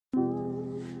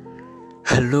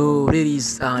Hello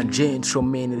ladies and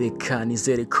gentlemen, reka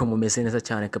nizere ko mumeze neza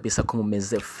cyane kabisa, ko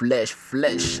mumeze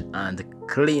fresh and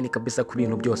clean kabisa, ku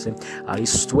bintu byose ari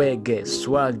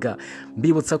swaga.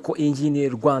 Mbibutsa ko iyi ni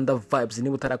Rwanda Vibes.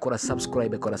 Niba utarakora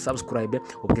subscribe, kora subscribe,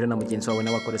 ubwire na mugenzi wawe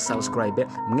nawe akore subscribe.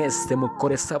 Mwese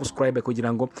mukore subscribe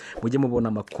kugira ngo mujye mubona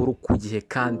amakuru ku gihe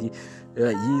kandi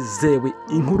yizewe.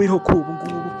 Inkuru iriho kuri ubu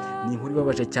ngubu ni inkuru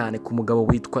ibabaje cyane ku mugabo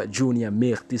witwa Junior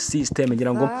Multisystem.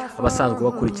 Ngira ngo abasanzwe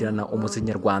bakurikirana umuziki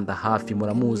nyarwanda hafi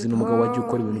muramuzi, n'umugabo wagiye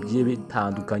ukora ibintu bigiye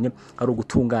bitandukanye, ari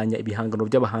ugutunganya ibihangano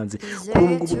by'abahanzi. Kuri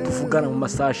ubu ngubu tuvugana mu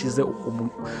masaha ashize,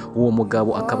 uwo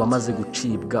mugabo akaba amaze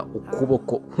gucibwa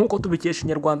ukuboko. Nkuko tubikesha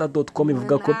inyarwanda.com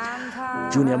ivuga ko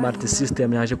Junior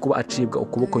Multisystem yaje kuba acibwa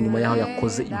ukuboko nyuma yaho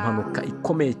yakoze impanuka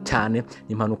ikomeye cyane.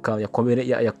 Impanuka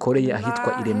yakoreye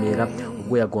ahitwa i Remera,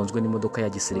 ubwo yagonzwe n'imodoka ya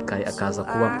gisirikare akaza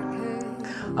kuba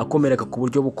akomereka ku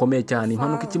buryo bukomeye cyane.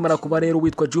 Impanuka ikimara kuba rero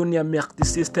witwa Junior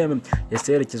Multisystem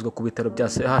yaserekezwa ku bitaro bya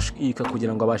CHUK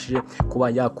kugira ngo abashije kuba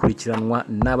yakurikiranwa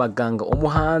n'abaganga.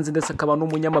 Umuhanzi ndetse akaba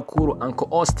n'umunyamakuru Uncle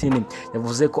Austin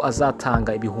yavuze ko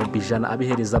azatanga ibihumbi 100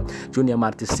 abihereza Junior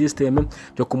Multisystem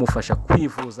byo kumufasha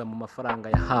kwivuza mu mafaranga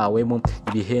yahawemo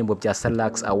ibihembo bya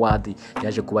Salax Award.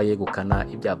 Yaje kuba yegukana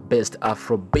ibya Best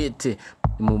Afrobeat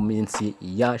mu minsi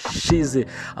yashize.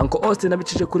 Uncle Austin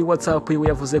abicije kuri WhatsApp yiwe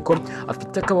yavuze ko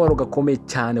afite akabaro gakomeye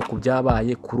cyane ku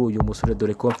byabaye kuri uyu musore,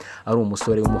 dore ko ari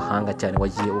umusore w'umuhanga cyane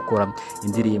wagiye ukora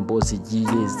indirimbo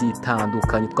zigiye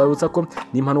zitandukanye. Twabutsa ko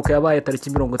ni impanuka yabaye tariki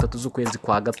 30 z'ukwezi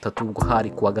kwa gatatu, ubwo hari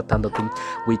kuwa gatandatu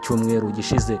w'icyumweru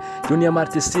gishize. Junior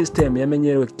Multisystem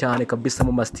yamenyerewe cyane kabisa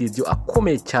mu studio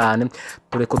akomeye cyane,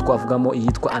 dore ko twavugamo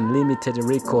iyitwa Unlimited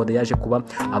Record. Yaje kuba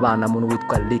abana mu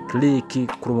witwa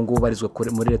Lick kuri ubu ngubu barizwe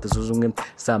muri Leta Zunze Ubumwe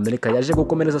za Amerika. Yaje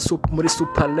gukomereza muri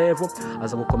Super Level,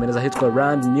 aza gukomereza ahitwa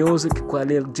RWANDA Music kwa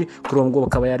LG. Kuri ubu ngubu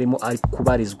akaba yarimo ari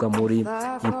kubarizwa muri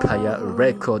Empire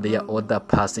Record ya Oda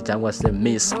Pass cyangwa se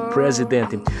Miss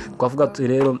President. Twavuga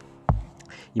rero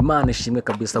Imana ishimwe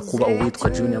kabisa kuba uwitwa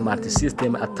Junior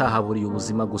Multisystem atahaburiye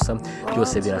ubuzima, gusa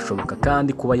byose birashoboka,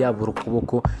 kandi kuba yabura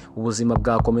ukuboko ubuzima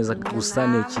bwakomeza gusa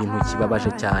ni ikintu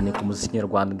kibabaje cyane ku muziki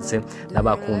nyarwanda ndetse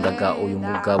n'abakundaga uyu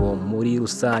mugabo muri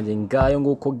rusange. Ngayo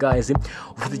nguko guys,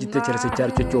 ufite igitekerezo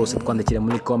cyari cyo cyose twandikire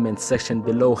muri comment section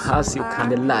below hasi,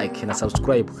 ukande like na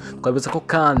subscribe. Twabibutsa ko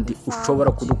kandi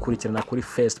ushobora kudukurikirana kuri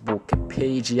Facebook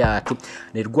page yacu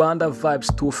ni Rwanda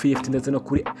Vibes 250, ndetse no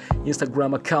kuri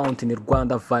Instagram account ni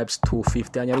Rwanda Vibes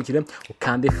 250. Anyarukire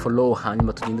ukande follow,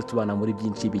 hanyuma tugende tubana muri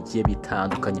byinshi bigiye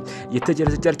bitandukanye.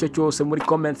 Igitekerezo cyari cyo cyose muri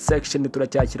comment section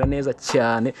turacyakira neza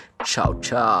cyane.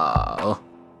 Ciao.